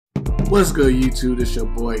What's good, YouTube? This your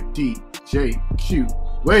boy DJ Q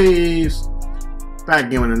Waves. Back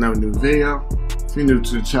again with another new video. If you're new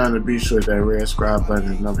to the channel, be sure to hit that red subscribe button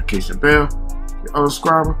and notification bell. If you're a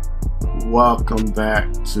subscriber, welcome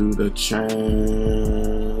back to the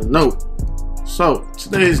channel. So,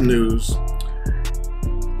 today's news.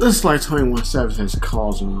 Looks like 21 Savage has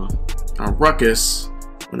caused a ruckus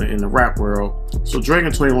in the rap world. So Drake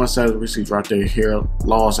and 21 Savage recently dropped their Here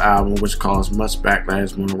Lost album, which caused much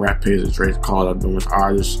backlash when the rap page of Drake called up numerous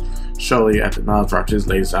artists shortly after Nas dropped his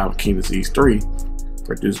latest album, King Disease 3,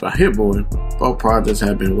 produced by Hit Boy. Both projects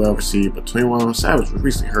have been well received, but 21 Savage was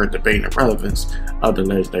recently heard debating the relevance of the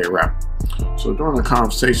legendary rapper. So during a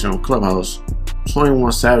conversation on Clubhouse, 21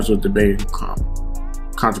 Savage was debating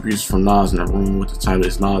contributions from Nas in the room with the title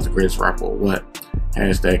 "Is Nas the greatest rapper or what?"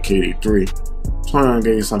 #KD3. 21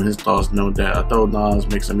 gave some of his thoughts, note that although Nas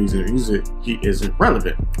makes amazing music, he isn't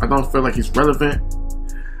relevant. I don't feel like he's relevant.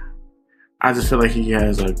 I just feel like he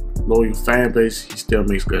has a loyal fan base. He still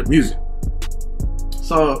makes good music.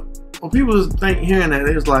 So when people hearing that,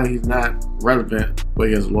 it's like he's not relevant, but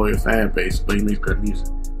he has a loyal fan base, but he makes good music.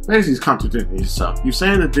 Basically, he's contradicting himself. You're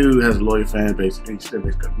saying the dude has a loyal fan base and he still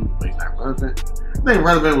makes good music, but he's not relevant. I think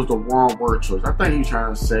relevant was the wrong word choice. I think he's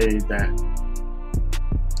trying to say that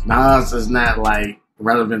Nas is not like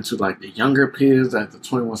relevant to like the younger peers, like the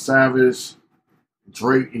 21 Savage,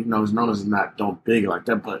 Drake, is known as not big like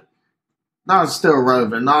that, but Nas is still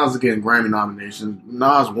relevant. Nas is getting Grammy nominations.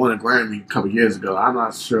 Nas won a Grammy a couple years ago. I'm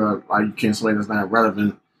not sure like you can't say that's not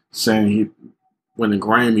relevant, saying he winning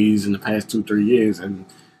Grammys in the past 2-3 years and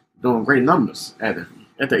doing great numbers at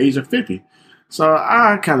the age of 50. So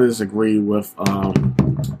I kind of disagree with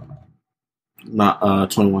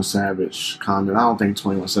 21 Savage comment. I don't think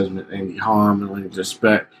 21 Savage meant any harm or any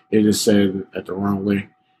disrespect. It just said it the wrong way.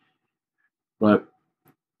 But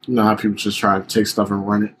you know how people just try to take stuff and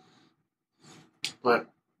run it. But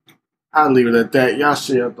I'll leave it at that. Y'all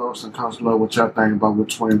share your thoughts and comments below what y'all think about what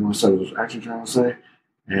 21 Savage was actually trying to say.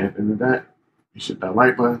 And at the end of that, you hit that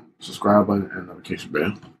like button, subscribe button, and notification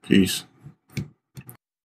bell. Peace.